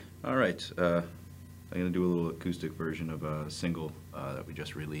All right. I'm going to do a little acoustic version of a single that we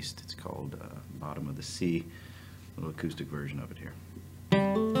just released. It's called Bottom of the Sea. A little acoustic version of it here.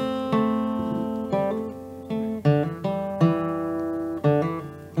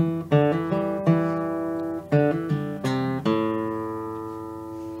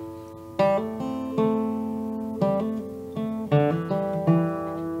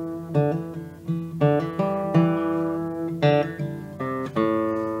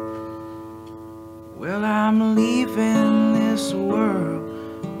 Well, I'm leaving this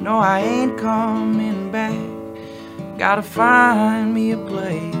world. No, I ain't coming back. Gotta find me a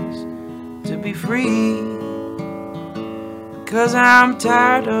place to be free. Because I'm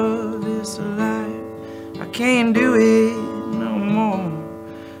tired of this life. I can't do it no more.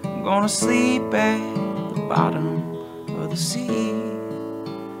 I'm gonna sleep at the bottom of the sea.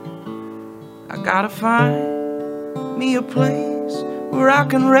 I gotta find me a place where I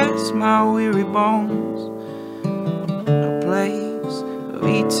can rest my weary bones, a place of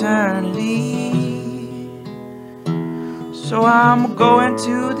eternity. So I'm going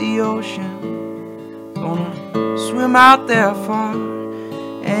to the ocean, gonna swim out there far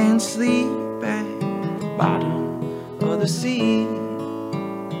and sleep at the bottom of the sea.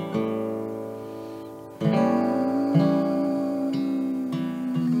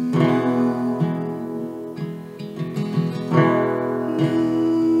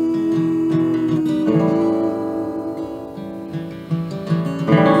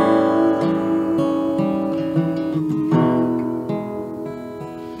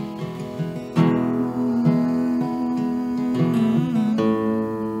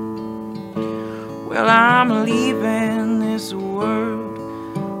 Well, I'm leaving this world.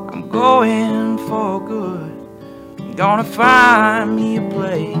 I'm going for good. I'm gonna find me a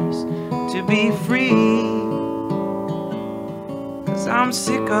place to be free. 'Cause I'm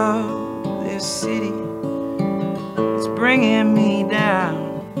sick of this city. It's bringing me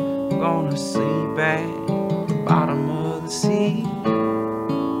down. I'm gonna sleep at the bottom of the sea.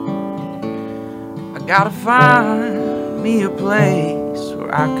 I gotta find me a place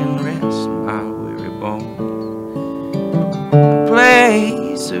where I can rest my weary bones, a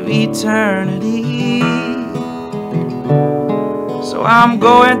place of eternity. So I'm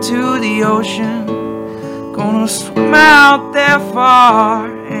going to the ocean, gonna swim out there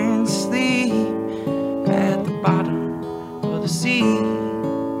far and sleep at the bottom of the sea.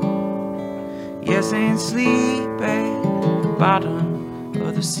 Yes, and sleep at the bottom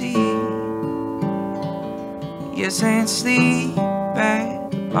of the sea. Yes, and sleep at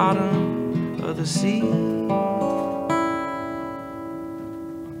the bottom of the sea.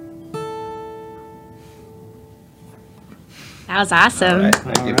 That was awesome. All right,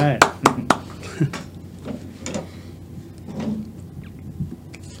 thank you. All right.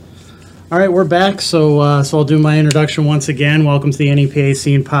 All right, we're back. So I'll do my introduction once again. Welcome to the NEPA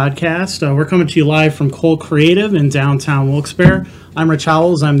Scene Podcast. We're coming to you live from Cole Creative in downtown Wilkes-Barre. I'm Rich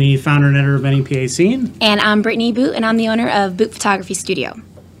Howells. I'm the founder and editor of NEPA Scene. And I'm Brittany Boot, and I'm the owner of Boot Photography Studio.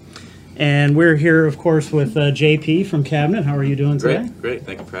 And we're here, of course, with JP from Cabinet. How are you doing today? Great.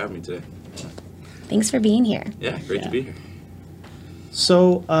 Thank you for having me today. Thanks for being here. Yeah, great to be here.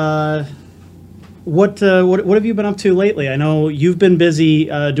 So, what have you been up to lately? I know you've been busy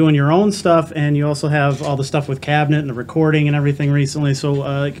doing your own stuff, and you also have all the stuff with Cabinet and the recording and everything recently.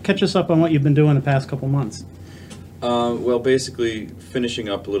 So, catch us up on what you've been doing the past couple months. Well, basically finishing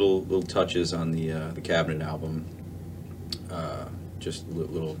up little touches on the Cabinet album. Just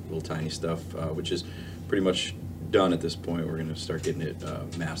little tiny stuff, which is pretty much done at this point. We're going to start getting it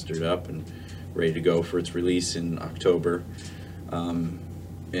mastered up and ready to go for its release in October.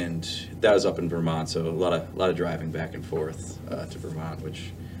 And that was up in Vermont, so a lot of driving back and forth to Vermont,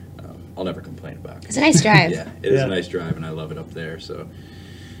 which I'll never complain about. It's a nice drive. Yeah, it is a nice drive, and I love it up there, so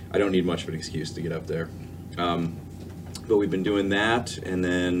I don't need much of an excuse to get up there. But we've been doing that, and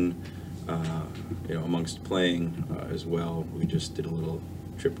then amongst playing as well, we just did a little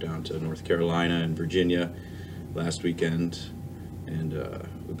trip down to North Carolina and Virginia last weekend, and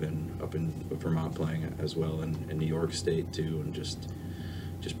we've been up in Vermont playing as well, in New York State too, and just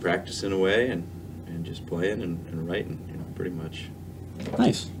practicing away and just playing and writing, pretty much.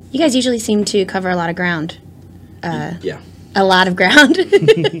 Nice. You guys usually seem to cover a lot of ground. Yeah. A lot of ground. a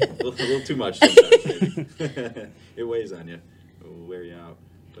little too much sometimes, maybe. It weighs on you. It will wear you out.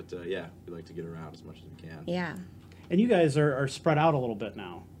 But we like to get around as much as we can. Yeah. And you guys are spread out a little bit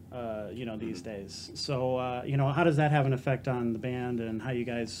now, these days. So, how does that have an effect on the band and how you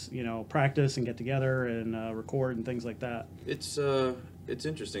guys, practice and get together and record and things like that? It's it's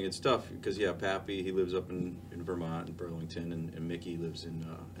interesting. It's tough because yeah, Pappy, he lives up in Vermont, in Burlington, and Mickey lives in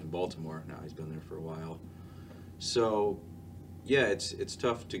Baltimore now. He's been there for a while. So yeah, it's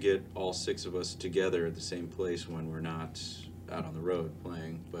tough to get all 6 of us together at the same place when we're not out on the road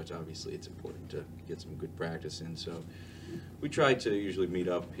playing. But obviously, it's important to get some good practice in. So we try to usually meet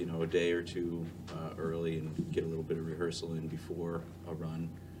up, a day or two early and get a little bit of rehearsal in before a run,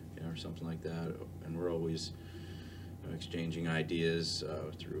 or something like that. And we're always exchanging ideas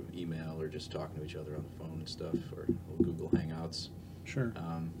through email or just talking to each other on the phone and stuff, or Google Hangouts. Sure.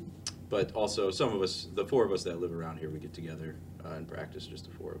 But also, some of us, the 4 of us that live around here, we get together and practice, just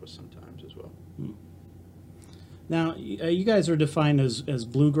the 4 of us sometimes as well. Now, you guys are defined as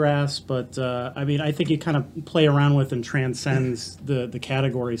bluegrass, but I mean, I think you kind of play around with and transcends the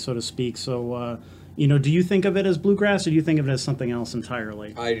category, so to speak. So, do you think of it as bluegrass, or do you think of it as something else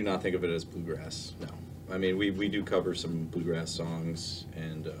entirely? I do not think of it as bluegrass, no. I mean, we do cover some bluegrass songs,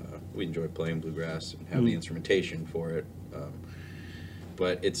 and we enjoy playing bluegrass and have the instrumentation for it.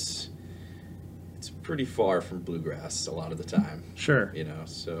 But it's pretty far from bluegrass a lot of the time. Sure.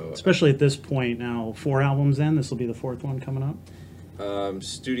 So Especially at this point now, 4 albums in. This will be the 4th one coming up.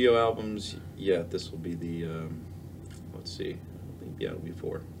 studio albums, yeah, this will be the let's see, it'll be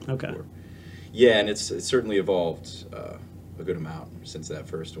 4. Okay. 4. Yeah, and it's certainly evolved a good amount since that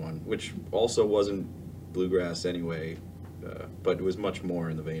first one, which also wasn't bluegrass anyway, but it was much more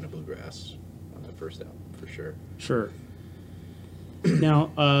in the vein of bluegrass on that first album for sure. Sure.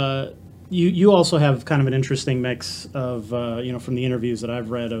 Now, you also have kind of an interesting mix of, from the interviews that I've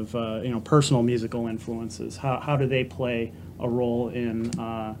read of, personal musical influences. How do they play a role in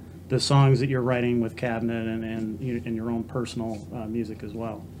the songs that you're writing with Cabinet and your own personal music as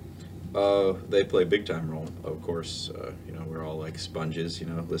well? They play a big time role, of course. We're all like sponges,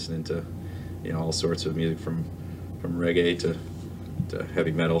 listening to, all sorts of music from reggae to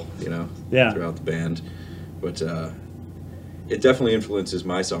heavy metal, Yeah. throughout the band. But it definitely influences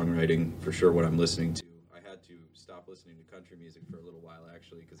my songwriting for sure. What I'm listening to, I had to stop listening to country music for a little while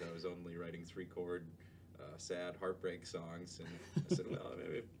actually, because I was only writing 3-chord, sad heartbreak songs, and I said, well,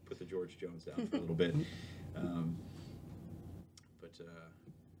 maybe put the George Jones down for a little bit.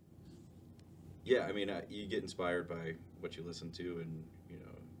 Yeah, I mean, you get inspired by what you listen to, and you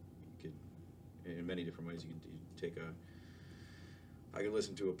could, in many different ways, you take I could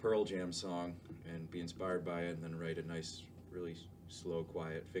listen to a Pearl Jam song and be inspired by it, and then write a nice, really slow,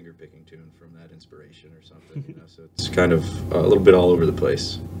 quiet finger-picking tune from that inspiration or something. So it's kind of a little bit all over the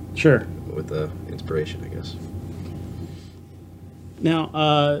place. Sure. With the inspiration, I guess.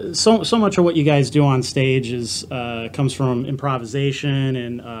 Now, so much of what you guys do on stage comes from improvisation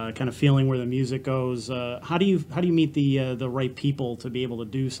and kind of feeling where the music goes. How do you meet the right people to be able to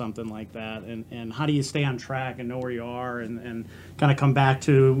do something like that, and how do you stay on track and know where you are and kind of come back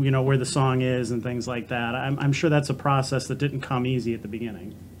to where the song is and things like that? I'm sure that's a process that didn't come easy at the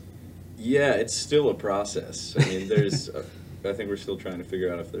beginning. Yeah, it's still a process. I mean, I think we're still trying to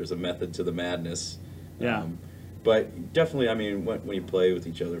figure out if there's a method to the madness. Yeah. But definitely, I mean, when you play with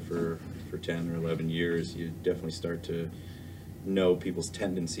each other for 10 or 11 years, you definitely start to know people's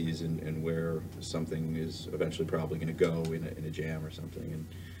tendencies and where something is eventually probably going to go in a jam or something.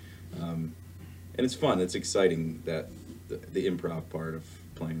 And it's fun. It's exciting that the improv part of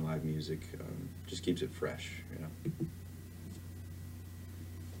playing live music just keeps it fresh,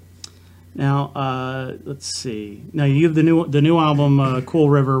 Now, let's see. Now you have the new album, "Cool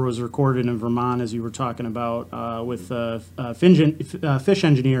River," was recorded in Vermont, as you were talking about, with fish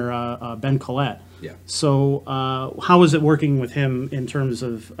engineer Ben Collette. Yeah. So, how is it working with him in terms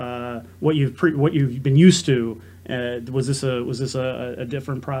of what you've been used to? Was this a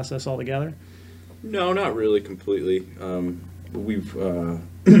different process altogether? No, not really completely. We've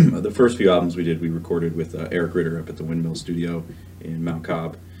the first few albums we did, we recorded with Eric Ritter up at the Windmill Studio in Mount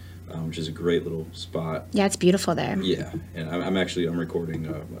Cobb. Which is a great little spot. Yeah, it's beautiful there. Yeah, and I'm recording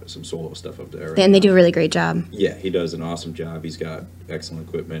some solo stuff up there. Right And they now. do a really great job. Yeah, he does an awesome job. He's got excellent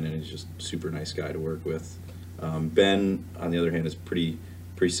equipment, and he's just a super nice guy to work with. Ben, on the other hand, is pretty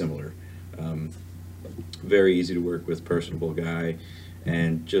similar. Very easy to work with, personable guy,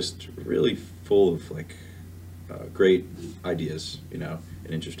 and just really full of great ideas, and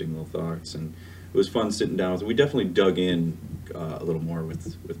interesting little thoughts. And it was fun sitting down with him. We definitely dug in a little more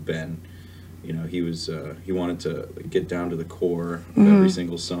with Ben. He wanted to get down to the core of every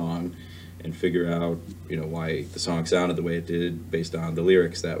single song and figure out, why the song sounded the way it did based on the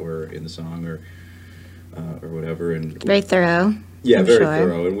lyrics that were in the song or whatever. And Very thorough. yeah, I'm very sure.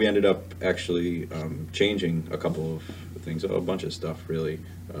 thorough. And we ended up actually changing a couple of things, a bunch of stuff really,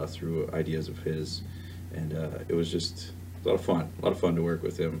 through ideas of his. And it was just a lot of fun. A lot of fun to work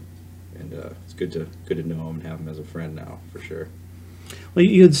with him, and it's good to know him and have him as a friend now for sure. Well,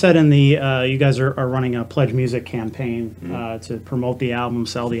 you had said in the you guys are running a Pledge Music campaign to promote the album,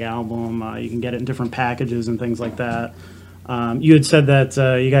 sell the album. You can get it in different packages and things like that. You had said that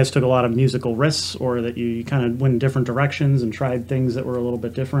you guys took a lot of musical risks, or that you kind of went in different directions and tried things that were a little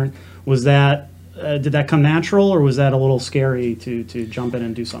bit different. Was that did that come natural, or was that a little scary to jump in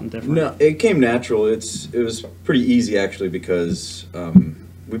and do something different? No, it came natural. It was pretty easy actually, because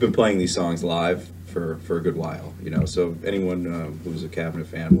we've been playing these songs live for a good while, you know. So anyone who's a Cabinet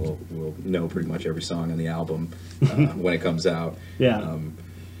fan will know pretty much every song on the album when it comes out. Yeah.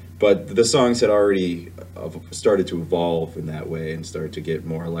 But the songs had already started to evolve in that way and started to get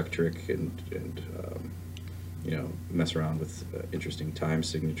more electric and you know, mess around with interesting time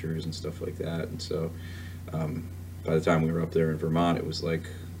signatures and stuff like that. And so by the time we were up there in Vermont, it was like,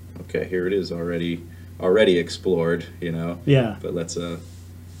 okay, here it is already explored, you know. Yeah. But let's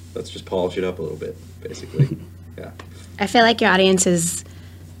just polish it up a little bit, basically. Yeah. I feel like your audience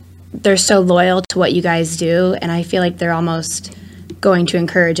they're so loyal to what you guys do, and I feel like they're almost going to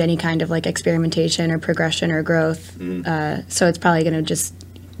encourage any kind of like experimentation or progression or growth. So it's probably going to just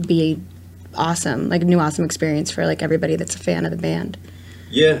be awesome, like a new awesome experience for like everybody that's a fan of the band.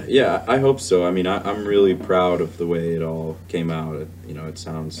 Yeah, I hope so. I mean, I'm really proud of the way it all came out. You know, it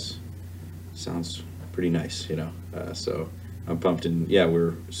sounds pretty nice, you know. So I'm pumped, and yeah,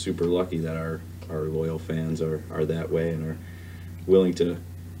 we're super lucky that our loyal fans are that way and are willing to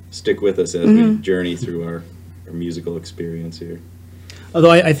stick with us as we journey through our musical experience here.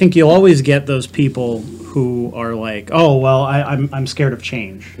 Although I think you'll always get those people who are like, oh well, I'm scared of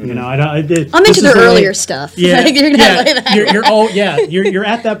change. You know, I'm into the earlier stuff. Yeah, like, you're gonna play that. You're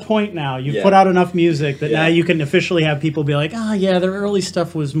at that point now. You've put out enough music that now you can officially have people be like, oh yeah, their early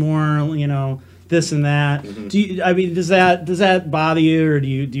stuff was more, you know, this and that. Does that bother you, or do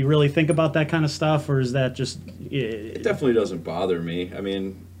you really think about that kind of stuff, or is that just? It definitely doesn't bother me. I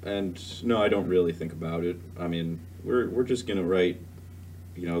mean, and no, I don't really think about it. I mean, we're just gonna write,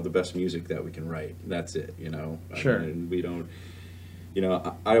 you know, the best music that we can write. That's it, you know. Sure. And we don't, you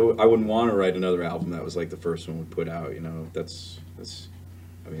know, I wouldn't want to write another album that was like the first one we put out, you know. That's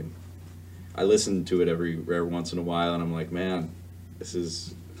I mean, I listen to it every once in a while, and I'm like, man, this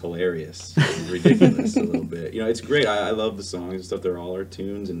is hilarious, ridiculous a little bit. You know, it's great. I love the songs and stuff. They're all our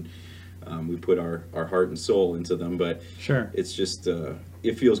tunes, and we put our heart and soul into them. But sure, it's just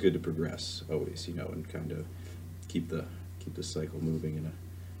it feels good to progress always, you know, and kind of keep the cycle moving in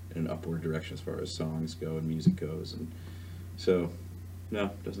an upward direction as far as songs go and music goes. And so, no,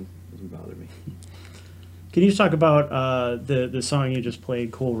 it doesn't bother me. Can you just talk about the song you just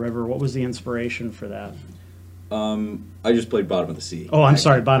played, Cool River? What was the inspiration for that? I just played Bottom of the Sea. Oh, I'm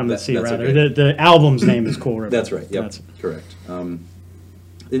sorry, Bottom of the Sea, rather. Okay. The album's name is Cool River. That's right, yep, correct. The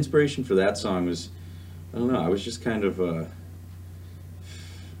inspiration for that song was, I don't know, I was just kind of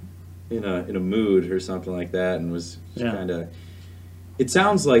in a mood or something like that, and was kind of. It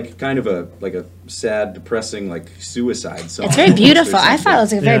sounds like kind of a sad, depressing, like suicide song. It's very beautiful. I thought it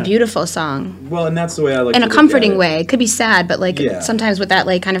was a very beautiful song. Well, and that's the way I like. In to a look comforting at it. way. It could be sad, but like sometimes with that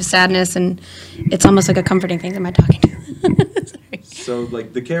like kind of sadness, and it's almost like a comforting thing. Am I talking to? Sorry. So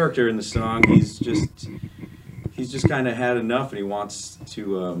like the character in the song, he's just kind of had enough, and he wants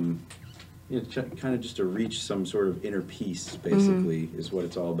to. You know, kind of just to reach some sort of inner peace, basically, is what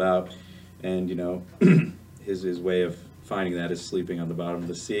it's all about. And, you know, his way of finding that is sleeping on the bottom of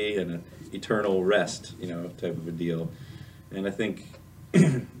the sea and an eternal rest, you know, type of a deal. And I think,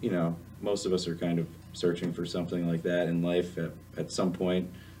 you know, most of us are kind of searching for something like that in life at some point,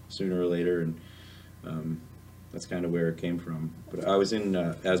 sooner or later, and that's kind of where it came from. But I was in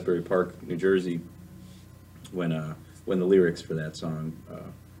Asbury Park, New Jersey, when the lyrics for that song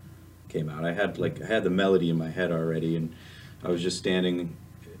came out. I had the melody in my head already, and I was just standing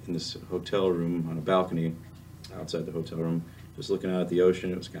in this hotel room on a balcony outside the hotel room, just looking out at the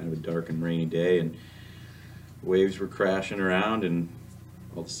ocean. It was kind of a dark and rainy day, and waves were crashing around, and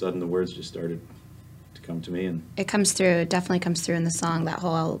all of a sudden the words just started to come to me. And it comes through. It definitely comes through in the song. That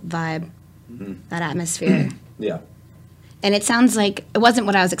whole vibe, that atmosphere. Yeah. And it sounds like it wasn't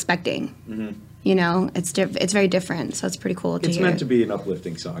what I was expecting. You know, it's very different, so it's pretty cool to hear. It's meant to be an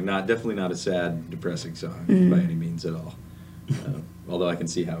uplifting song, definitely not a sad, depressing song by any means at all. Although I can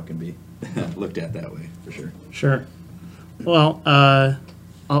see how it can be looked at that way, for sure. Sure. Well,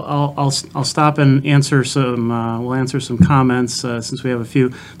 I'll stop and answer some. We'll answer some comments since we have a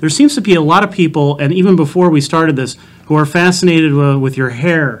few. There seems to be a lot of people, and even before we started this, who are fascinated with your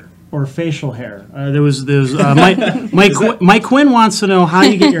hair or facial hair. Mike Quinn wants to know how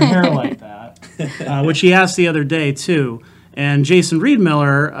you get your hair like that, which he asked the other day too. And Jason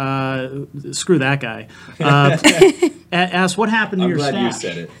Reedmiller, screw that guy, asked what happened to I'm your glad stash. you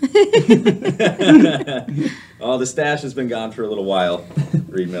said it. Oh, the stash has been gone for a little while,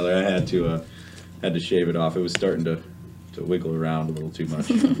 Reed Miller. I had to shave it off. It was starting to wiggle around a little too much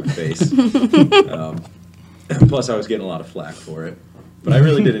on my face. Plus, I was getting a lot of flack for it. But I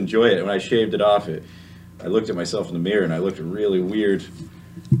really did enjoy it. When I shaved it off, I looked at myself in the mirror and I looked really weird.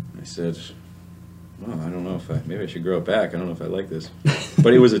 I said, well, I don't know if maybe I should grow it back. I don't know if I like this.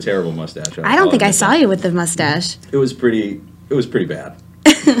 But it was a terrible mustache. I don't think I saw you with the mustache. It was pretty bad.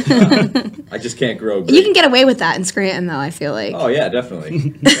 I just can't grow. You can get away with that in Scranton, though, I feel like. Oh, yeah,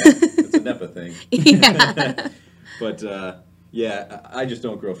 definitely. It's a NEPA thing. Yeah. But, yeah, I just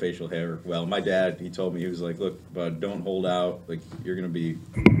don't grow facial hair well. My dad, he told me, he was like, look, bud, don't hold out. Like, you're going to be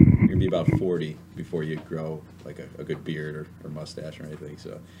about 40 before you grow, like, a good beard or mustache or anything.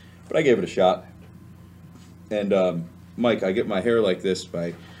 So, but I gave it a shot. And, Mike, I get my hair like this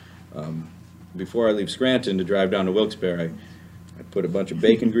by, before I leave Scranton to drive down to Wilkes-Barre, I put a bunch of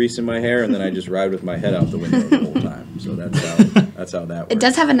bacon grease in my hair, and then I just ride with my head out the window the whole time. So that's how that works. It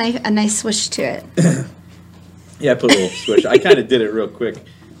does have a nice swish to it. Yeah, I put a little swish. I kind of did it real quick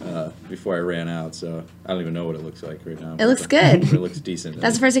before I ran out, so I don't even know what it looks like right now. It looks good. It looks decent.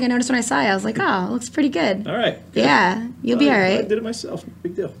 That's the first thing I noticed when I saw you. I was like, oh, it looks pretty good. All right. Good. Yeah, you'll be all I right. did it myself.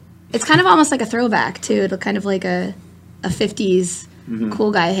 Big deal. It's kind of almost like a throwback, too. It'll kind of like a 50s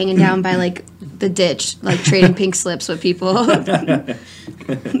cool guy hanging down by, like, the ditch, like, trading pink slips with people.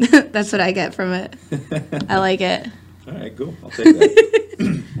 That's what I get from it. I like it. All right, cool. I'll take that.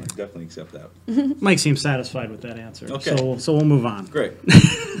 I'll definitely accept that. Mike seems satisfied with that answer. Okay. So we'll move on. Great.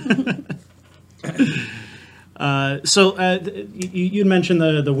 You'd mentioned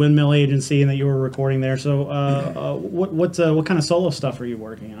the Windmill Agency and that you were recording there. So what kind of solo stuff are you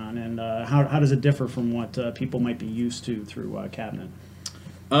working on, and how does it differ from what people might be used to through Cabinet?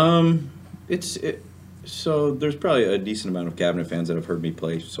 So there's probably a decent amount of Cabinet fans that have heard me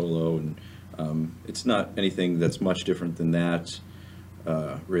play solo, and it's not anything that's much different than that,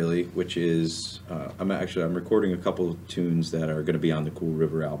 really. Which is I'm recording a couple of tunes that are going to be on the Cool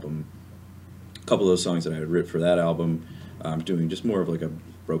River album. A couple of those songs that I had written for that album, I'm doing just more of like a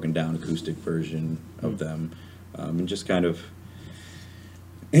broken down acoustic version of them, and just kind of,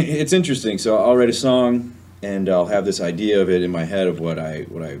 it's interesting. So I'll write a song and I'll have this idea of it in my head of what I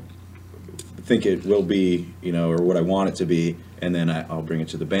think it will be, or what I want it to be, and then I'll bring it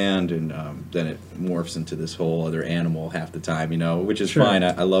to the band, and then it morphs into this whole other animal half the time, which is fine.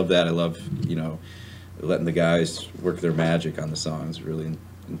 I love that. I love, letting the guys work their magic on the songs, really, and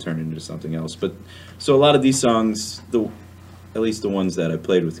turn it into something else. But so a lot of these songs, at least the ones that I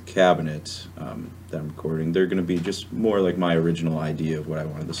played with Cabinet that I'm recording, they're going to be just more like my original idea of what I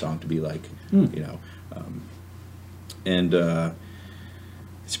wanted the song to be like, and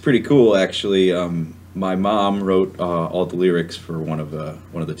it's pretty cool, actually. My mom wrote all the lyrics for one of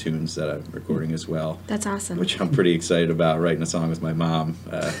the tunes that I'm recording as well. That's awesome. Which I'm pretty excited about, writing a song with my mom.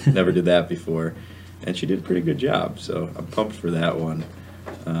 Never did that before, and she did a pretty good job. So I'm pumped for that one.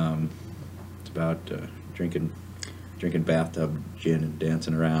 It's about drinking bathtub gin and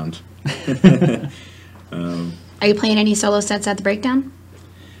dancing around. Are you playing any solo sets at the Breakdown?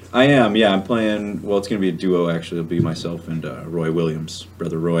 I am, yeah. I'm playing, well, it's going to be a duo, actually. It'll be myself and Roy Williams,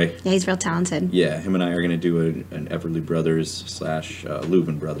 Brother Roy. Yeah, he's real talented. Yeah, him and I are going to do an Everly Brothers /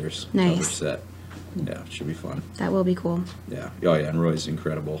 Leuven Brothers cover set. Yeah, it should be fun. That will be cool. Yeah. Oh, yeah, and Roy's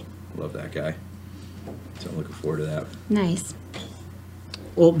incredible. Love that guy. So I'm looking forward to that. Nice.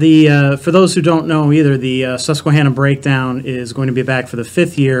 Well, for those who don't know either, the Susquehanna Breakdown is going to be back for the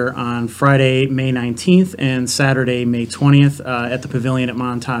 5th year on Friday, May 19th and Saturday, May 20th at the Pavilion at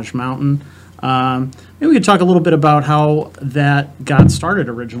Montage Mountain. Maybe we could talk a little bit about how that got started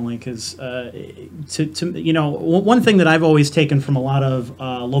originally, because one thing that I've always taken from a lot of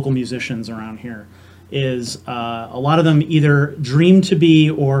local musicians around here is a lot of them either dreamed to be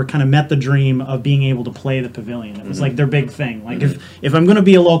or kind of met the dream of being able to play the Pavilion. It was like their big thing. Like if I'm going to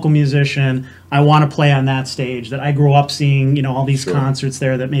be a local musician, I want to play on that stage that I grew up seeing, all these concerts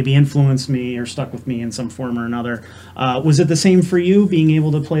there that maybe influenced me or stuck with me in some form or another. Was it the same for you, being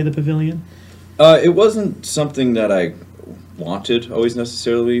able to play the Pavilion? It wasn't something that I wanted always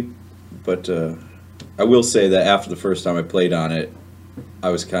necessarily, but I will say that after the first time I played on it, I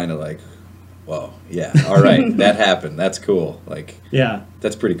was kind of like, whoa, yeah, all right, that happened. That's cool. Like, yeah,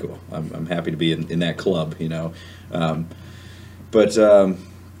 that's pretty cool. I'm happy to be in that club, But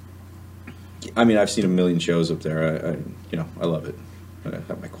I mean, I've seen a million shows up there. I love it. I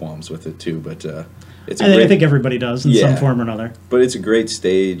have my qualms with it too, but it's. I think everybody does in some form or another. But it's a great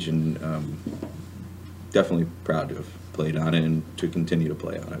stage, and definitely proud to have played played on it and to continue to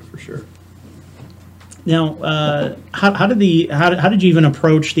play on it for sure. Now, how did you even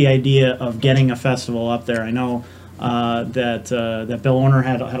approach the idea of getting a festival up there? I know that Bill Orner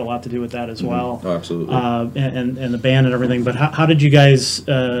had a lot to do with that as well. Oh, absolutely. And the band and everything. But how did you guys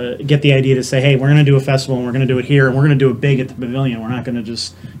get the idea to say, hey, we're going to do a festival and we're going to do it here and we're going to do it big at the Pavilion. We're not going to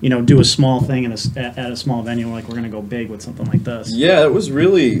just do a small thing at a small venue. Like we're going to go big with something like this. Yeah, it was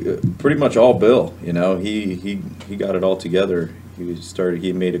really pretty much all Bill. He got it all together.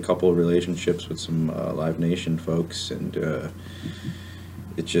 He made a couple of relationships with some Live Nation folks, and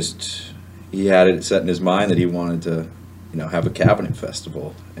it just, he had it set in his mind that he wanted to, have a cabinet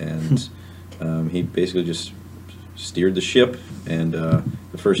festival, and he basically just steered the ship. And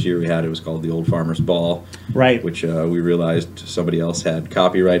the first year we had it was called the Old Farmer's Ball, right? Which we realized somebody else had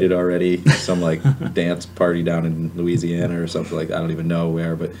copyrighted already, some like dance party down in Louisiana or something like that. I don't even know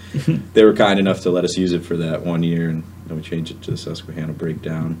where, but they were kind enough to let us use it for that 1 year, and then we changed it to the Susquehanna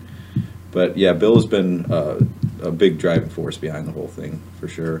Breakdown. But yeah, Bill has been a big driving force behind the whole thing for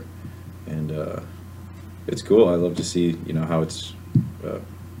sure, and it's cool. I love to see how it's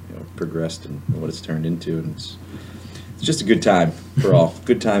progressed and what it's turned into, and it's just a good time for all.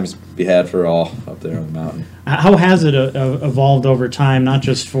 Good times be had for all up there on the mountain. How has it evolved over time, not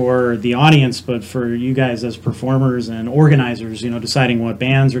just for the audience, but for you guys as performers and organizers, deciding what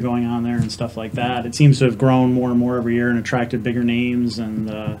bands are going on there and stuff like that? It seems to have grown more and more every year and attracted bigger names. And,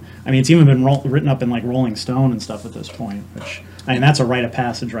 it's even been written up in, like, Rolling Stone and stuff at this point, which, that's a rite of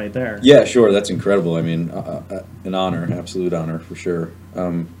passage right there. Yeah, sure. That's incredible. An honor, absolute honor for sure.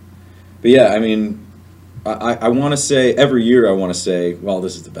 But, yeah, I want to say, every year I want to say, well,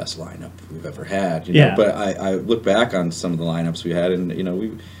 this is the best lineup we've ever had. Yeah. But I look back on some of the lineups we had, and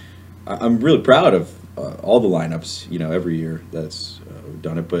I'm really proud of all the lineups. Every year that's we've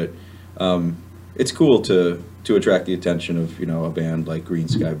done it. But it's cool to attract the attention of a band like Green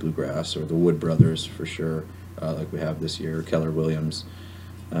Sky Bluegrass or the Wood Brothers for sure, like we have this year, Keller Williams.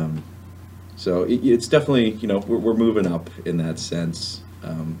 So it's definitely we're moving up in that sense,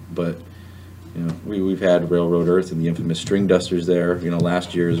 but. We've had Railroad Earth and the infamous String Dusters there,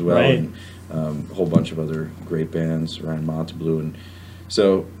 last year as well, right. And a whole bunch of other great bands, Ryan Monteblue, and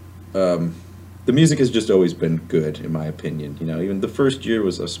so the music has just always been good, in my opinion. Even the first year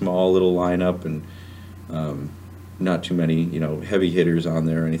was a small little lineup and not too many, heavy hitters on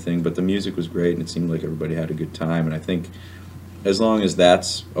there or anything, but the music was great and it seemed like everybody had a good time. And I think as long as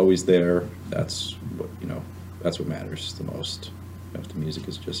that's always there, that's what matters the most. If the music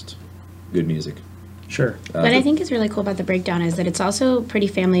is just good music. Sure. What I think is really cool about the Breakdown is that it's also pretty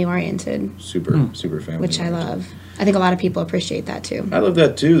family oriented. Super family. Which I love. I think a lot of people appreciate that too. I love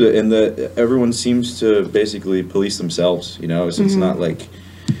that too, and that everyone seems to basically police themselves. So it's not like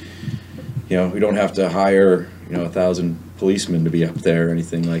we don't have to hire 1,000 policemen to be up there or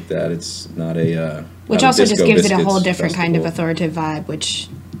anything like that. It's not a which not also a just Disco gives it a Biscuits whole different kind of festival. authoritative vibe, which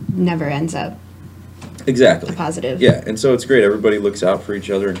never ends up Exactly. a positive. Yeah, and so it's great. Everybody looks out for each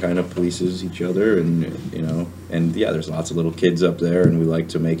other and kind of polices each other, and and yeah, there's lots of little kids up there, and we like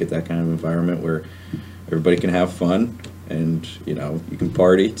to make it that kind of environment where everybody can have fun, and you can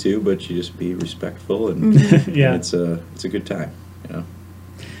party too, but you just be respectful, and Yeah. and it's a good time.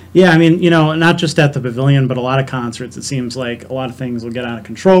 Yeah, not just at the Pavilion, but a lot of concerts. It seems like a lot of things will get out of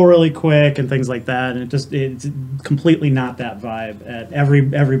control really quick and things like that. And it's completely not that vibe at every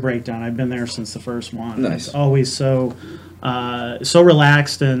Breakdown. I've been there since the first one. Nice. It's always so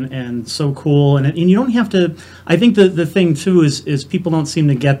relaxed and so cool. And you don't have to. I think the thing too is people don't seem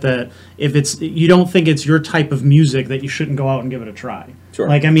to get that if you don't think it's your type of music that you shouldn't go out and give it a try. Sure.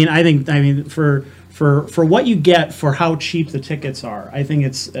 I think for what you get for how cheap the tickets are, I think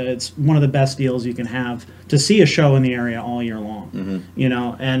it's one of the best deals you can have to see a show in the area all year long.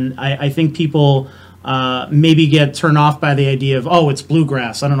 Mm-hmm. And I think people maybe get turned off by the idea of, oh, it's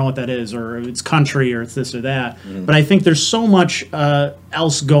bluegrass, I don't know what that is, or it's country, or it's this or that. Mm-hmm. But I think there's so much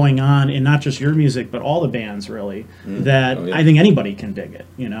else going on in not just your music, but all the bands really, that Oh, yeah. I think anybody can dig it.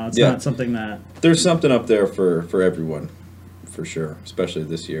 It's Yeah. not something that. There's something up there for everyone, for sure, especially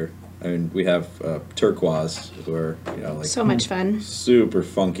this year. We have Turquoise, who are So much fun. super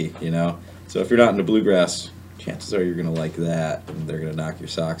funky, So if you're not into bluegrass, chances are you're gonna like that, and they're gonna knock your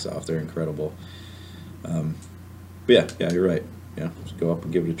socks off. They're incredible. But yeah, you're right. Just go up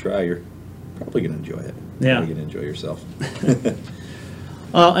and give it a try. You're probably gonna enjoy it. Yeah. Probably gonna enjoy yourself.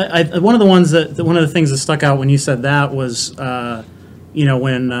 Well, one of the things that stuck out when you said that was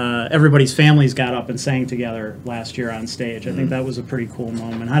when everybody's families got up and sang together last year on stage. I think that was a pretty cool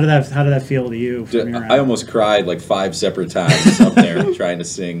moment. How did that feel to you? From your I end? almost cried like 5 separate times up there trying to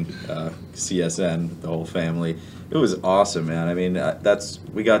sing CSN, the whole family. It was awesome, man. I mean,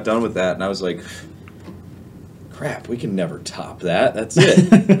 we got done with that, and I was like, crap, we can never top that. That's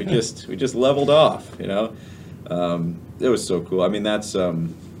it. we just leveled off, you know. It was so cool. I mean, that's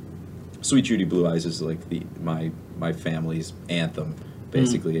Sweet Judy Blue Eyes is like my family's anthem.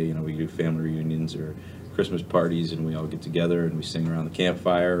 Basically, you know, we do family reunions or Christmas parties, and we all get together and we sing around the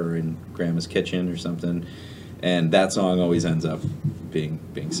campfire or in Grandma's kitchen or something. And that song always ends up being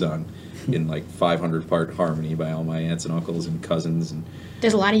sung in like 500-part harmony by all my aunts and uncles and cousins. And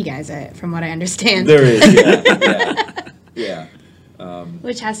There's a lot of you guys, from what I understand. there is, yeah.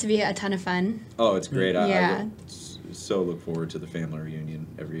 Which has to be a ton of fun. Oh, it's great. Yeah. I so look forward to the family reunion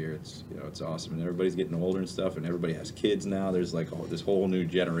every year. It's awesome, and everybody's getting older and stuff, and everybody has kids now. There's like this whole new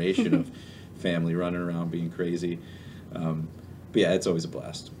generation of family running around being crazy. But yeah, it's always a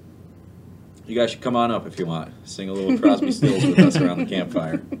blast. You guys should come on up if you want. Sing a little Crosby, Stills with us around the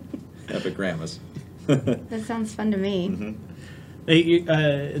campfire up at Grandma's. That sounds fun to me. Mm-hmm.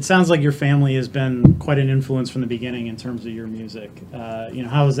 It sounds like your family has been quite an influence from the beginning in terms of your music.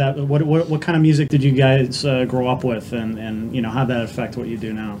 How is that? What kind of music did you guys grow up with, and how did that affect what you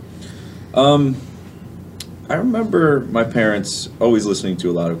do now? I remember my parents always listening to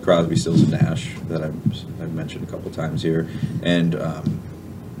a lot of Crosby, Stills, and Nash that I've mentioned a couple times here, and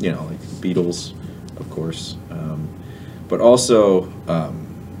like Beatles, of course, but also.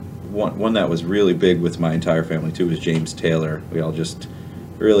 One that was really big with my entire family too was James Taylor. We all just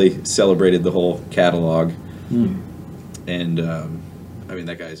really celebrated the whole catalog, and I mean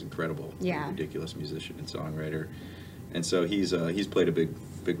that guy is incredible. Yeah. Ridiculous musician and songwriter, and so he's played a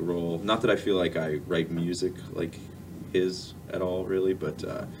big role. Not that I feel like I write music like his at all, really, but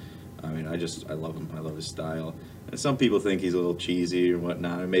I mean I love him. I love his style. And some people think he's a little cheesy or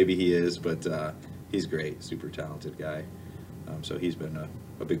whatnot, and maybe he is, but he's great, super talented guy. So he's been a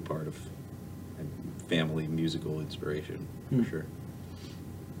big part of family musical inspiration, for sure.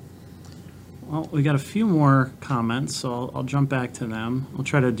 Well, we got a few more comments, so I'll jump back to them. I'll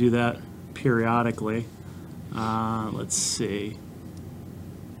try to do that periodically. Let's see.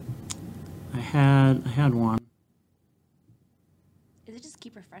 I had one. Does it just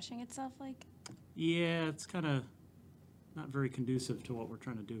keep refreshing itself, like? Yeah, it's kind of not very conducive to what we're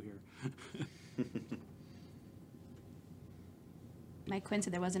trying to do here. Mike Quinn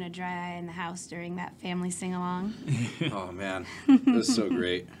said there wasn't a dry eye in the house during that family sing-along. Oh, man. It was so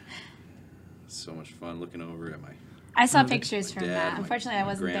great. So much fun looking over at my I saw pictures my from dad, that. my- Unfortunately, I my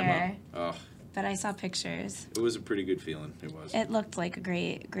wasn't grandma. there, Oh, but I saw pictures. it was a pretty good feeling. It was. It looked like a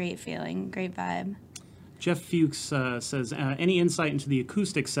great feeling, great vibe. Jeff Fuchs says, any insight into the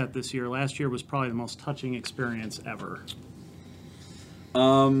acoustic set this year? Last year was probably the most touching experience ever.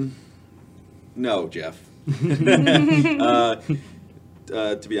 No, Jeff.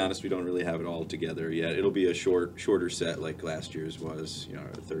 To be honest, we don't really have it all together yet. It'll be a shorter set like last year's was,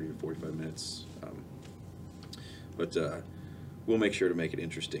 30 or 45 minutes. But we'll make sure to make it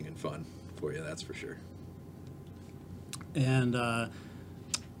interesting and fun for you, that's for sure. And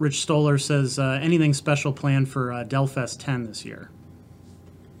Rich Stoller says, anything special planned for Delfest 10 this year?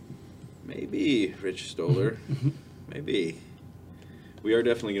 Maybe, Rich Stoller. Maybe. We are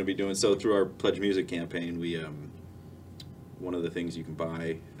definitely going to be doing so through our Pledge Music campaign. We one of the things you can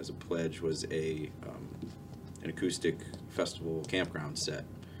buy as a pledge was an acoustic festival campground set,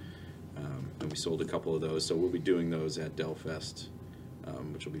 and we sold a couple of those. So we'll be doing those at Delfest,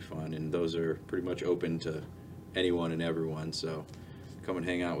 which will be fun. And those are pretty much open to anyone and everyone. So come and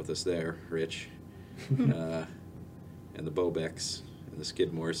hang out with us there, Rich, and the Bobecks and the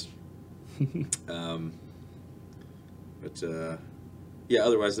Skidmores. Yeah,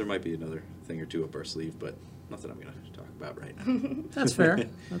 otherwise there might be another thing or two up our sleeve, but nothing I'm going to talk about right now. That's fair.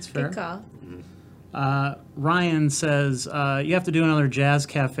 That's fair. Good call. Ryan says, you have to do another Jazz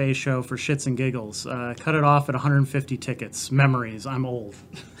Cafe show for shits and giggles. Cut it off at 150 tickets. Memories. I'm old.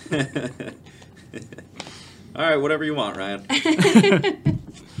 All right, whatever you want, Ryan.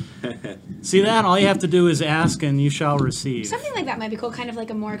 See that? All you have to do is ask and you shall receive. Something like that might be cool, kind of like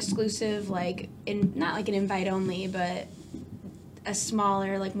a more exclusive, not like an invite only, but a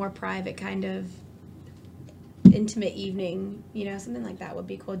smaller, like more private kind of intimate evening, something like that would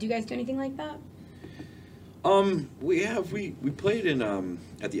be cool. Do you guys do anything like that? We played in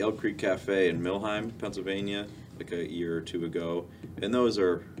at the Elk Creek Cafe in Millheim, Pennsylvania, like a year or two ago, and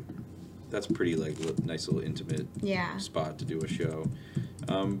that's pretty nice little intimate spot to do a show.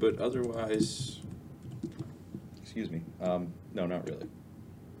 But otherwise, excuse me, No, not really.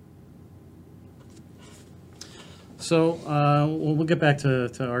 So we'll get back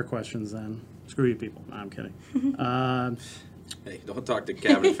to our questions then. Screw you people. No, I'm kidding. Hey, don't talk to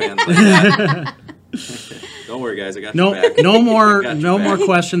Cabinet fans like that. Don't worry, guys. I got No, your back. no more, Got your no more back.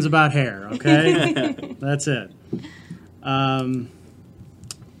 questions about hair. Okay, that's it. What's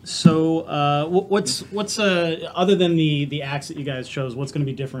other than the acts that you guys chose? What's going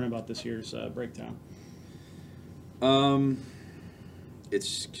to be different about this year's breakdown?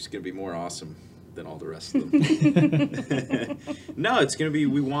 It's just gonna be more awesome than all the rest of them. No, it's gonna be.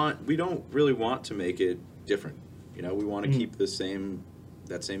 We don't really want to make it different. You know, we want to keep that same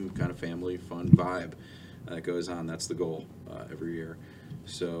kind of family fun vibe that goes on. That's the goal every year.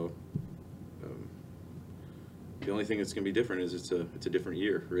 So the only thing that's going to be different is it's a different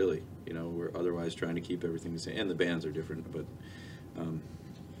year, really. You know, we're otherwise trying to keep everything the same, and the bands are different, but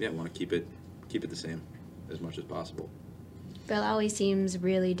yeah, want to keep it the same as much as possible. Bill always seems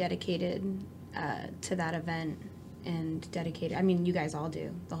really dedicated to that event and dedicated. I mean, you guys all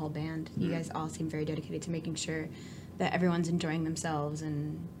do, the whole band. You guys all seem very dedicated to making sure that everyone's enjoying themselves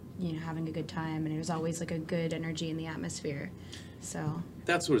and, you know, having a good time. And there's always like a good energy in the atmosphere. So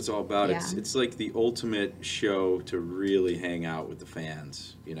That's what it's all about. Yeah. It's like the ultimate show to really hang out with the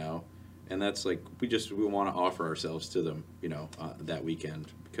fans, you know? And that's like, we want to offer ourselves to them, you know, that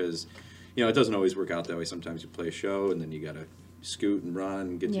weekend. Because, you know, it doesn't always work out that way. Sometimes you play a show and then you got to scoot and run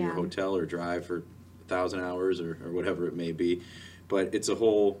and get to your Yeah. hotel or drive for 1,000 hours or whatever it may be. But it's a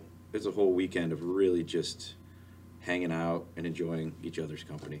whole weekend of really just hanging out and enjoying each other's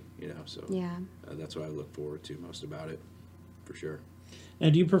company, you know? So yeah. that's what I look forward to most about it, for sure.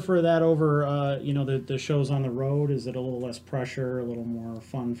 And do you prefer that over, you know, the shows on the road? Is it a little less pressure, a little more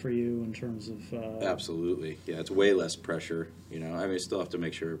fun for you in terms of? Absolutely, yeah. It's way less pressure. You know, I mean, I still have to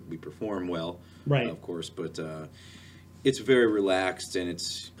make sure we perform well, Right. of course, but it's very relaxed, and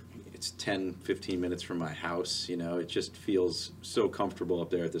it's 10, 15 minutes from my house. You know, it just feels so comfortable up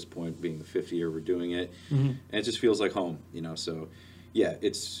there at this point, being the 5th year we're doing it, and it just feels like home. You know, so yeah,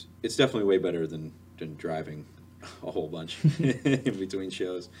 it's definitely way better than driving a whole bunch in between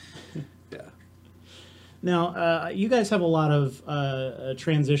shows. Yeah. Now, you guys have a lot of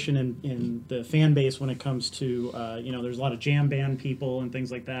transition in the fan base when it comes to, you know, there's a lot of jam band people and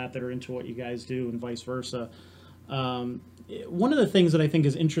things like that that are into what you guys do and vice versa. One of the things that I think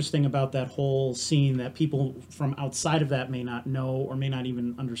is interesting about that whole scene that people from outside of that may not know or may not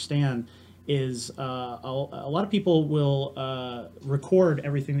even understand is a lot of people will record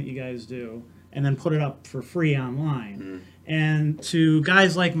everything that you guys do and then put it up for free online. And to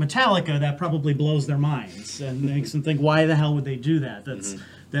guys like Metallica, that probably blows their minds and makes them think, why the hell would they do that?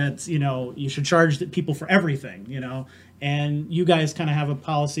 That's you know, you should charge the people for everything, you know. And you guys kind of have a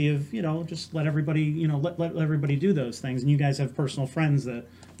policy of, you know, just let everybody, you know, let everybody do those things. And you guys have personal friends that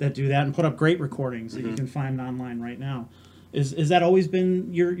do that and put up great recordings that you can find online right now. Is that always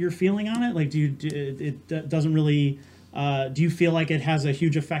been your feeling on it? Like, it doesn't really. Do you feel like it has a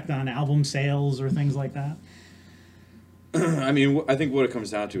huge effect on album sales or things like that? I mean, I think what it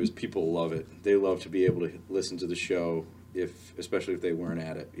comes down to is people love it. They love to be able to listen to the show, especially if they weren't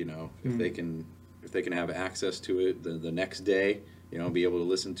at it. You know, if they can have access to it the next day, you know, be able to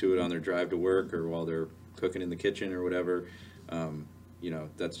listen to it on their drive to work or while they're cooking in the kitchen or whatever. You know,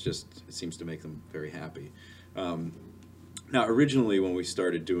 that's just, it seems to make them very happy. Now, originally when we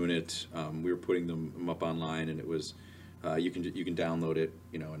started doing it, we were putting them up online, and it was. You can download it,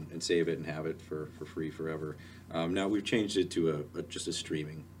 you know, and save it and have it for free forever. Now we've changed it to just a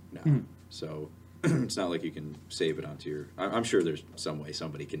streaming now, so it's not like you can save it onto your. I'm sure there's some way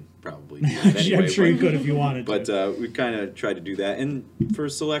somebody can probably do that anyway. I'm sure you could if you wanted but to. We kind of tried to do that, and for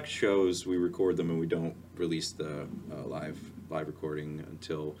select shows we record them and we don't release the live recording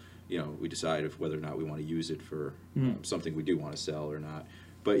until, you know, we decide whether or not we want to use it for something we do want to sell or not.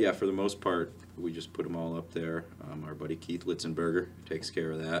 But yeah, for the most part, we just put them all up there. Our buddy Keith Litzenberger takes care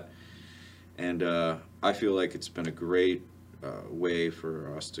of that. And I feel like it's been a great way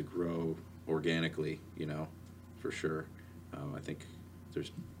for us to grow organically, you know, for sure. I think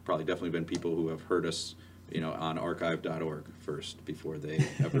there's probably definitely been people who have heard us, you know, on archive.org first before they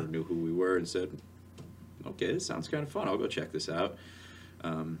ever knew who we were and said, okay, this sounds kind of fun. I'll go check this out.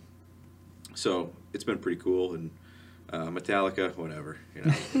 So it's been pretty cool. And Metallica, whatever, you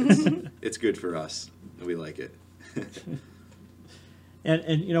know, it's good for us. We like it.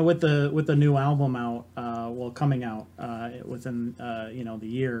 And you know, with the new album out, coming out within you know, the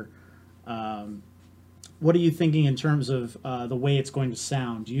year, what are you thinking in terms of the way it's going to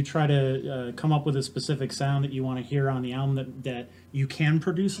sound? Do you try to come up with a specific sound that you want to hear on the album that you can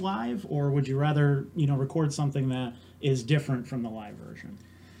produce live, or would you rather, you know, record something that is different from the live version?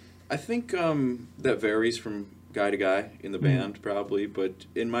 I think that varies from guy to guy in the band, probably. But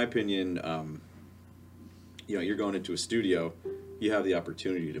in my opinion, you're going into a studio, you have the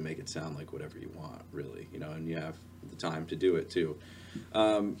opportunity to make it sound like whatever you want, really, and you have the time to do it too.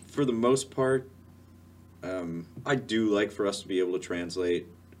 For the most part, I do like for us to be able to translate,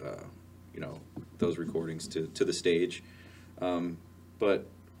 those recordings to the stage. But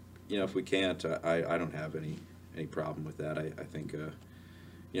if we can't, I don't have any problem with that. I think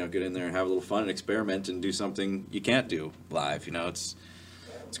get in there and have a little fun and experiment and do something you can't do live. It's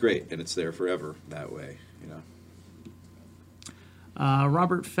great, and it's there forever that way.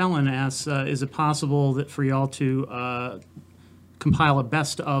 Robert Felon asks, is it possible that for y'all to compile a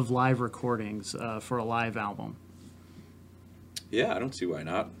best of live recordings for a live album? Yeah, I don't see why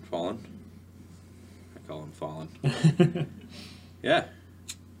not. Fallen. I call him Fallen. Yeah.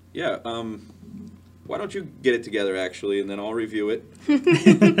 Why don't you get it together, actually, and then I'll review it.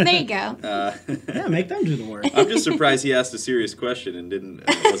 There you go. Yeah, make them do the work. I'm just surprised he asked a serious question and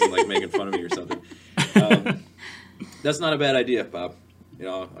wasn't like making fun of me or something. That's not a bad idea, Bob.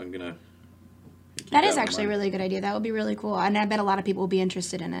 I'm gonna. That is actually a really good idea. That would be really cool, and I bet a lot of people will be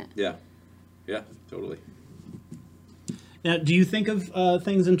interested in it. Yeah, totally. Now, do you think of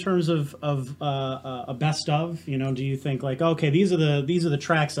things in terms of a best of? Do you think like, okay, these are the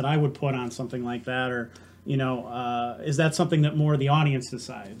tracks that I would put on something like that, or is that something that more the audience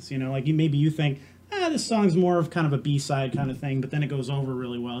decides? Like maybe you think, this song's more of kind of a B-side kind of thing, but then it goes over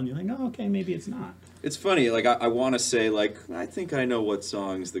really well, and you think, oh, okay, maybe it's not. It's funny, like I want to say, like I think I know what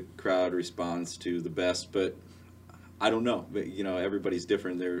songs the crowd responds to the best, but I don't know. But, everybody's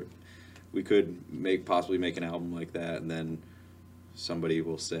different. We could possibly make an album like that, and then somebody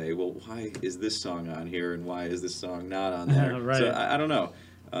will say, well, why is this song on here, and why is this song not on there? Right. So I don't know.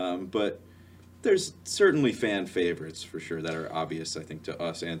 But there's certainly fan favorites, for sure, that are obvious, I think, to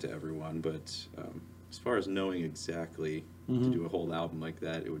us and to everyone. But as far as knowing exactly to do a whole album like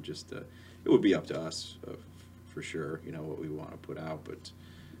that, it would just... it would be up to us, for sure, what we want to put out. But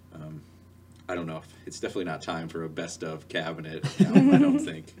I don't know. It's definitely not time for a best of cabinet album, I don't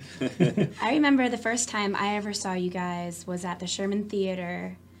think. I remember the first time I ever saw you guys was at the Sherman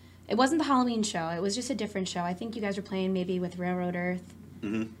Theater. It wasn't the Halloween show. It was just a different show. I think you guys were playing maybe with Railroad Earth.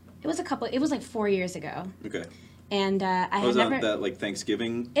 Mm-hmm. It was like 4 years ago. Okay. And I had was never... that like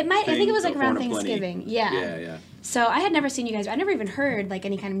Thanksgiving It might. thing? I think it was like around Horn of Plenty? Thanksgiving. Yeah. Yeah. So I had never seen you guys. I never even heard like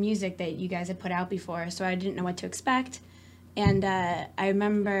any kind of music that you guys had put out before. So I didn't know what to expect. And I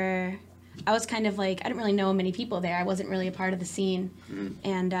remember I was kind of like, I didn't really know many people there. I wasn't really a part of the scene. Mm-hmm.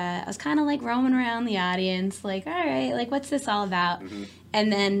 And I was kind of like roaming around the audience, like, all right, like what's this all about? Mm-hmm.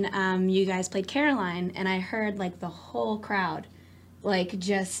 And then you guys played Caroline, and I heard like the whole crowd like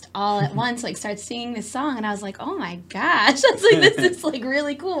just all at once like start singing this song, and I was like, oh my gosh, I was like, this is like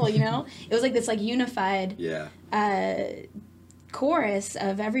really cool, It was like this like unified chorus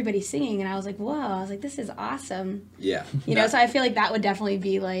of everybody singing, and I was like, whoa, I was like, this is awesome. Yeah. So I feel like that would definitely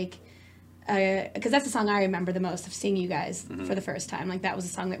be like, because that's the song I remember the most of seeing you guys for the first time. Like that was a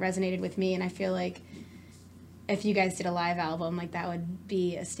song that resonated with me, and I feel like if you guys did a live album, like that would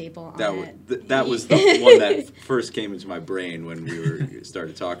be a staple on it. That was the one that first came into my brain when we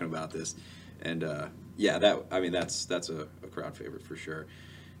started talking about this, and that's a crowd favorite for sure.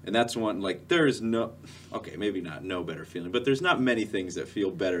 And that's one, like, there's maybe not no better feeling, but there's not many things that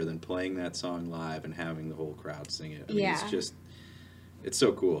feel better than playing that song live and having the whole crowd sing it. I mean, it's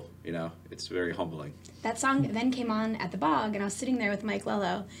so cool, it's very humbling. That song then came on at the Bog, and I was sitting there with Mike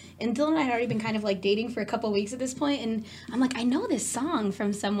Lello, and Dylan and I had already been kind of like dating for a couple weeks at this point, and I'm like, I know this song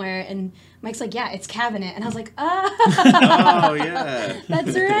from somewhere, and Mike's like, yeah, it's Cabinet, and I was like, oh yeah,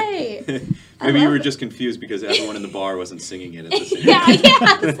 that's right. Maybe you were just confused because everyone in the bar wasn't singing it at the same time. Yeah,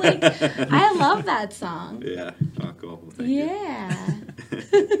 I was like, I love that song. Yeah, oh cool, well, thank you.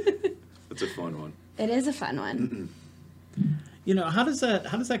 That's a fun one. It is a fun one. How does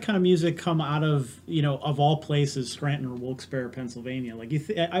that kind of music come out of, of all places, Scranton or Wilkes-Barre, Pennsylvania? Like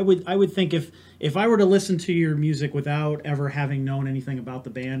I would think if I were to listen to your music without ever having known anything about the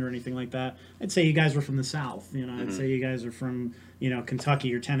band or anything like that, I'd say you guys were from the South. I'd say you guys are from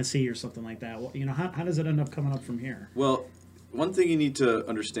Kentucky or Tennessee or something like that. Well, how does it end up coming up from here? Well, one thing you need to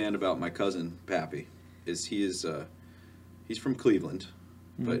understand about my cousin Pappy is he's from Cleveland,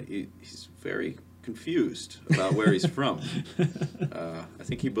 but he's very confused about where he's from. I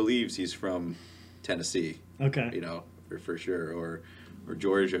think he believes he's from Tennessee. Okay. For sure, or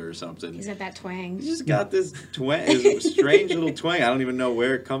Georgia or something. He's got that twang. He's just got this twang, this strange little twang. I don't even know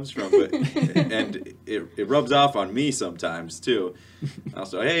where it comes from, but and it rubs off on me sometimes too. I'll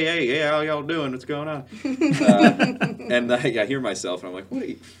say, hey, how y'all doing? What's going on? And I hear myself, and I'm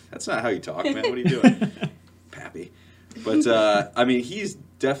like, that's not how you talk, man. What are you doing, Pappy? But I mean, he's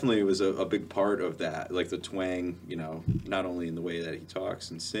definitely was a big part of that, like the twang. You know, not only in the way that he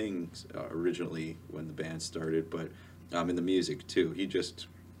talks and sings originally when the band started, but in the music too. He just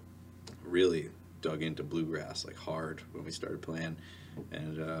really dug into bluegrass like hard when we started playing,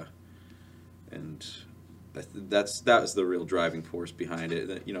 and that was the real driving force behind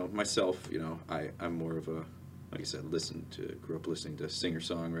it. You know, myself, you know, I'm more of a, like I said, grew up listening to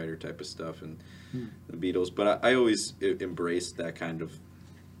singer-songwriter type of stuff and the Beatles, but I always embraced that kind of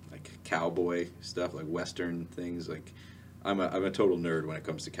like cowboy stuff, like Western things. Like I'm a total nerd when it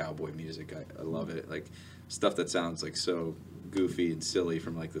comes to cowboy music. I love it. Like stuff that sounds like so goofy and silly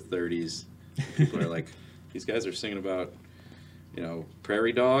from like the 30s. People are like, these guys are singing about, you know,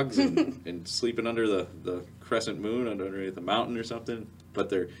 prairie dogs and sleeping under the crescent moon underneath the mountain or something. But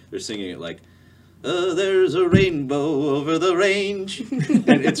they're singing it like, there's a rainbow over the range.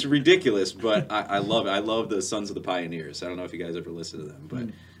 And it's ridiculous, but I love it. I love the Sons of the Pioneers. I don't know if you guys ever listen to them, but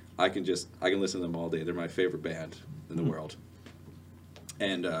I can listen to them all day. They're my favorite band in the world.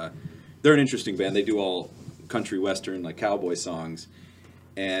 And they're an interesting band. They do all country western, like cowboy songs.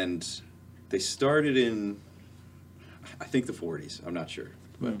 And they started in, I think, the 40s. I'm not sure.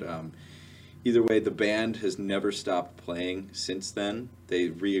 But either way, the band has never stopped playing since then. They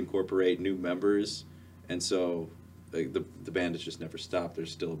reincorporate new members. And so the band has just never stopped.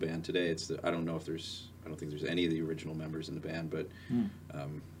 There's still a band today. I don't think there's any of the original members in the band, but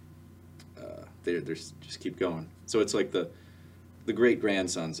they just keep going. So it's like the great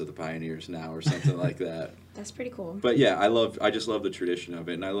grandsons of the Pioneers now, or something like that. That's pretty cool. But yeah, I just love the tradition of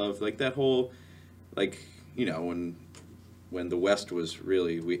it, and I love like that whole, like, you know, when the West was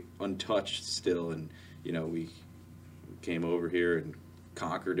really untouched still, and you know we came over here and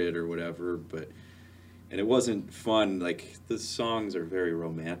conquered it or whatever, and it wasn't fun. Like the songs are very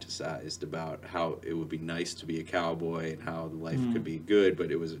romanticized about how it would be nice to be a cowboy and how the life could be good,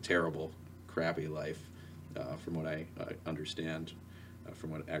 but it was a terrible, crappy life, from what I understand,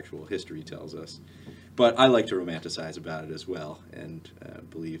 from what actual history tells us. But I like to romanticize about it as well, and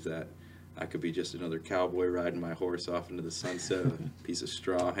believe that I could be just another cowboy riding my horse off into the sunset with a piece of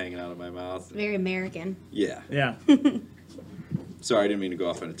straw hanging out of my mouth. Very American. Yeah. Yeah. Sorry, I didn't mean to go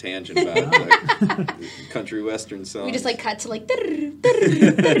off on a tangent about like, country western songs. We just like cut to like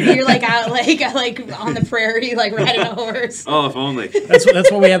you're like out like on the prairie like riding a horse. Oh, if only. That's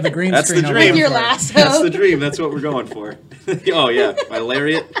what we have the green That's screen the over dream. With your for. lasso. That's the dream. That's what we're going for. Oh yeah, my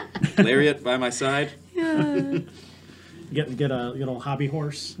lariat by my side. Yeah. Get a little hobby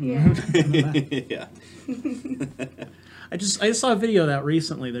horse. Yeah. Yeah. I just saw a video of that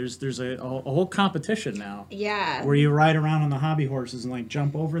recently. There's a whole competition now Yeah. where you ride around on the hobby horses and like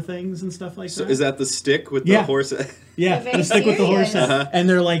jump over things and stuff like So that. is that the stick with the Yeah. horse? Yeah, They're very the stick with the horse, serious. Uh-huh. and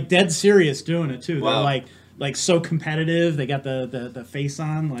they're like dead serious doing it too. Wow. They're like so competitive. They got the face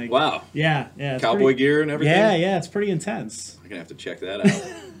on. Like Wow. Yeah. It's Cowboy pretty, gear and everything? Yeah, it's pretty intense. I'm gonna have to check that out.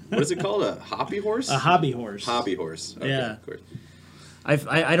 What is it called? A hoppy horse? A hobby horse. Hobby horse. Okay, Yeah. of course.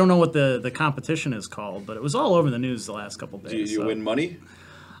 I don't know what the competition is called, but it was all over the news the last couple days. Do you so. win money?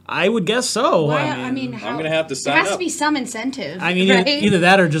 I would guess so. Why, I mean, how, I'm gonna have to there sign has up. to be some incentive. I mean, right? either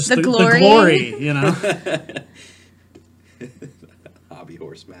that or just The the glory. glory, you know. Hobby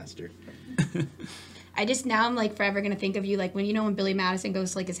horse master. I'm like forever gonna think of you like when Billy Madison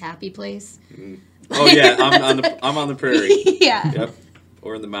goes to like his happy place. Oh yeah, I'm on the prairie. Yeah. Yep.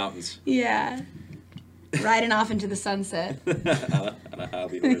 Or in the mountains. Yeah. Riding off into the sunset. on a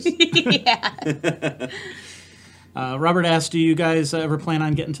hobby horse. Yeah. Robert asked, do you guys ever plan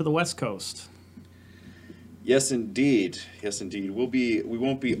on getting to the West Coast? Yes, indeed. Yes, indeed. We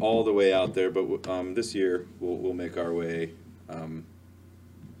won't be all the way out there, but this year we'll make our way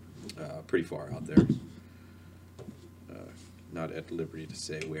pretty far out there. Not at liberty to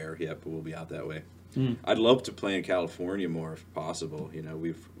say where yet, but we'll be out that way. I'd love to play in California more if possible. You know,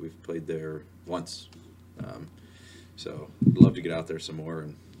 we've played there once, so I'd love to get out there some more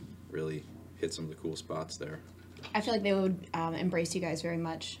and really hit some of the cool spots there. I feel like they would embrace you guys very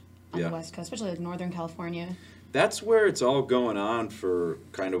much on Yeah. the West Coast, especially like Northern California. That's where it's all going on for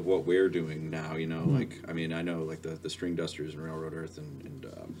kind of what we're doing now, you know. Like, I mean, I know like the String Dusters and Railroad Earth and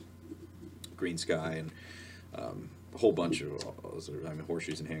Green Sky and a whole bunch of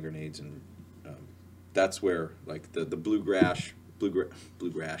Horseshoes and Hand Grenades, and that's where like the bluegrass,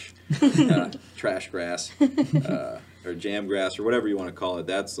 trash grass, or jamgrass or whatever you want to call it.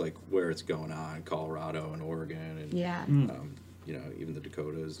 That's like where it's going on, Colorado and Oregon and Yeah. you know, even the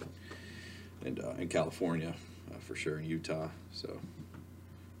Dakotas and in California for sure, in Utah. So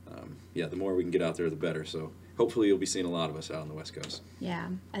yeah, the more we can get out there, the better. So hopefully you'll be seeing a lot of us out on the West Coast. Yeah,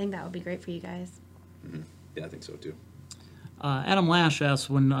 I think that would be great for you guys. Yeah, I think so too. Adam Lash asks,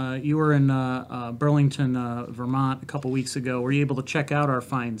 when you were in Burlington, Vermont a couple weeks ago, were you able to check out our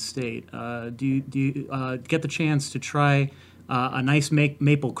fine state? Do you get the chance to try a nice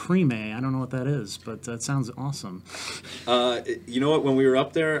maple creme? I don't know what that is, but that sounds awesome. You know what? When we were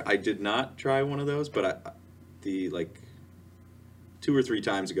up there, I did not try one of those, but like 2 or 3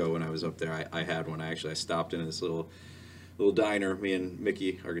 times ago when I was up there, I had one. I stopped in this little diner. Me and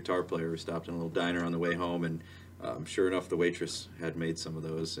Mickey, our guitar player, we stopped in a little diner on the way home, and sure enough, the waitress had made some of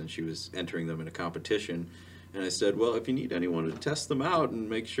those, and she was entering them in a competition. And I said, well, if you need anyone to test them out and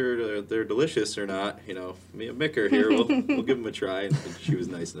make sure they're delicious or not, you know, me and Mick are here. We'll give them a try. And she was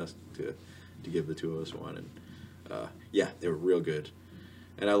nice enough to give the 2 of us one. And yeah, they were real good.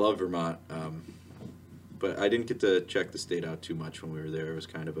 And I love Vermont. But I didn't get to check the state out too much when we were there. It was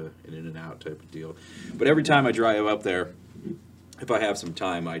kind of an in and out type of deal. But every time I drive up there, if I have some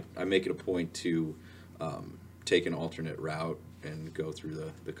time, I make it a point to take an alternate route and go through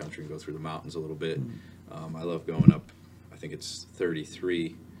the country and go through the mountains a little bit. I love going up, I think it's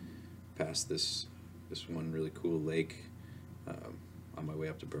 33, past this one really cool lake on my way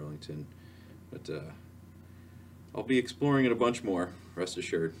up to Burlington. But I'll be exploring it a bunch more, rest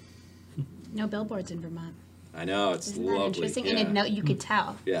assured. No billboards in Vermont. I know, it's Isn't lovely. that interesting? Yeah. And you could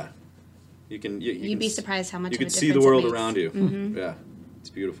tell. Yeah. You'd be surprised how much you of a can see the difference it world makes. around you. Mhm. Yeah, it's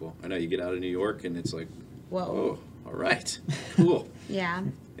beautiful. I know you get out of New York and it's like, Whoa. oh, all right, cool. Yeah.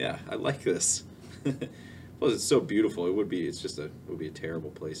 Yeah, I like this. Plus, it's so beautiful. It would be a terrible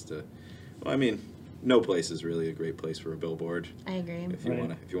place to. Well, I mean, no place is really a great place for a billboard. I agree. If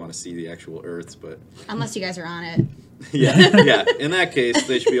you want to see the actual Earth, but Unless you guys are on it. yeah. In that case,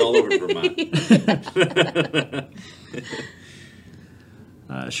 they should be all over Vermont.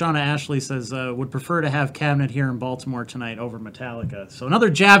 Shauna Ashley says, would prefer to have Cabinet here in Baltimore tonight over Metallica. So another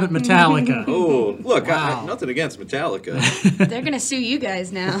jab at Metallica. Oh, look, Wow. nothing against Metallica. They're going to sue you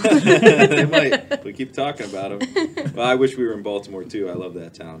guys now. They might. We keep talking about them. Well, I wish we were in Baltimore, too. I love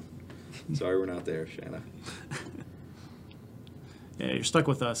that town. Sorry we're not there, Shanna. Yeah, you're stuck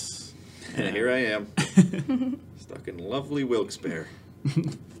with us. And here I am, stuck in lovely Wilkes-Barre.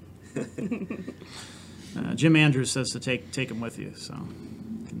 Jim Andrews says to take him with you, so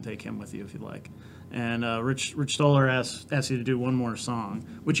you can take him with you if you like. And Rich Stoller asks you to do one more song,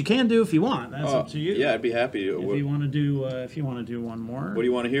 which you can do if you want. That's up to you. Yeah, I'd be happy to. If you want to do one more. What do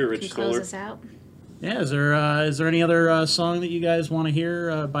you want to hear, Can Rich you close Stoller? us out? Yeah, is there any other song that you guys want to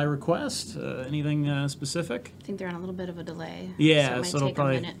hear by request? Anything specific? I think they're on a little bit of a delay. Yeah, so so it it'll might take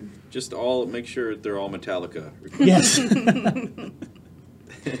probably- a minute. Just make sure they're all Metallica. Yes.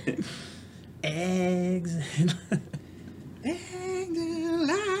 Eggs.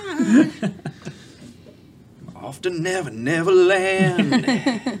 Off to Neverland.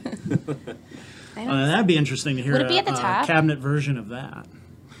 That'd be interesting to hear. Would it be at the top? Cabinet version of that.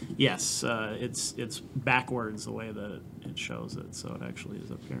 Yes, it's backwards the way that it shows it, so it actually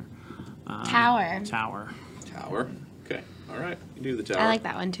is up here. Tower. Tower. Tower. Okay. All right. You do the tower. I like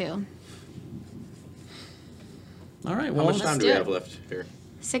that one too. All right. How Well, much time do do we it. have left here?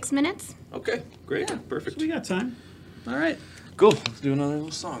 6 minutes? Okay. Great. Yeah, Perfect. we got time. All right. Cool. Let's do another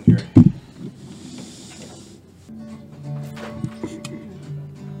little song here.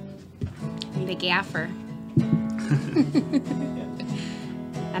 Need a gaffer.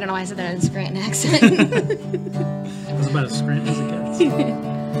 I don't know why I said that in a Scranton accent. That's about as scrant as it gets.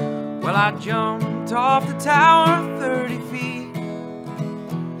 Well, I jumped off the tower 30 feet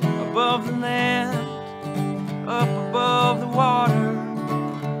above the land, up above the water,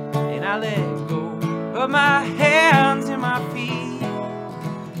 and I let go of my hands and my feet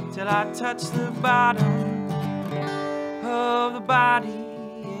till I touched the bottom of the body.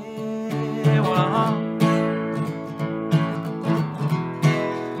 Yeah, well,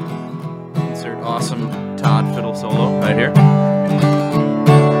 Insert awesome Todd fiddle solo right here.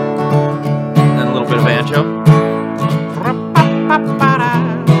 And a little bit of banjo.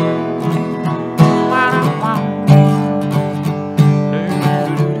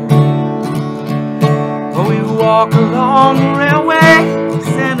 well, we walk along the railway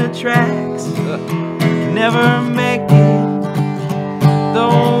center tracks, never make it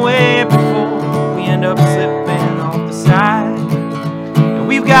the way before we end up slipping off the side. And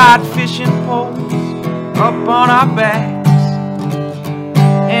we've got fishing poles up on our backs,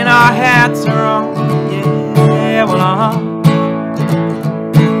 and our hats are on, yeah, Yeah, well,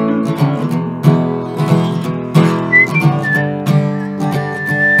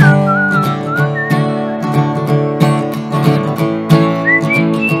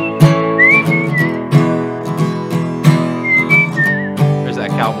 There's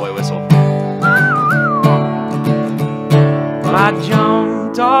that cowboy whistle. Well, I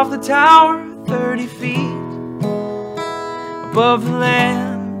jumped off the tower 30 feet above the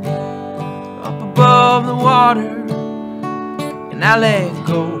land, up above the water, and I let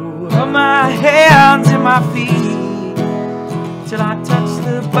go of my hands and my feet till I touched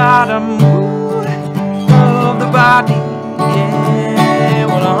the bottom of the body. Yeah,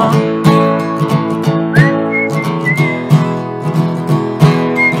 well,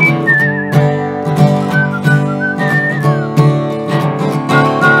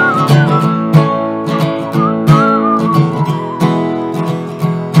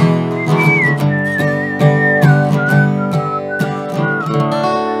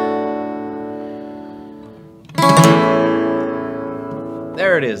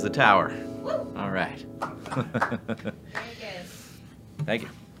 There it is, the tower. All right. Thank you.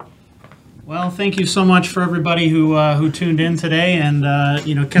 Well, thank you so much for everybody who tuned in today and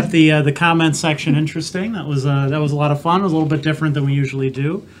kept the comment section interesting. That was a lot of fun. It was a little bit different than we usually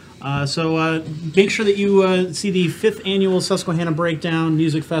do. So make sure that you see the 5th annual Susquehanna Breakdown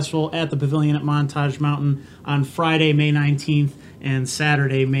Music Festival at the Pavilion at Montage Mountain on Friday, May 19th and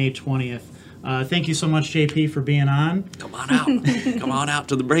Saturday, May 20th. Thank you so much, JP, for being on. Come on out. Come on out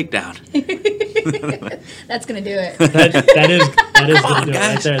to the breakdown. That's gonna do it. That is going to do it right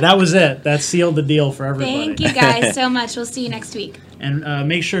guys. there. That was it. That sealed the deal for everybody. Thank you guys so much. We'll see you next week. And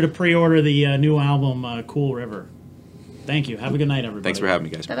make sure to pre-order the new album, Cool River. Thank you. Have a good night, everybody. Thanks for having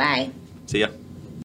me, guys. Bye bye. See ya.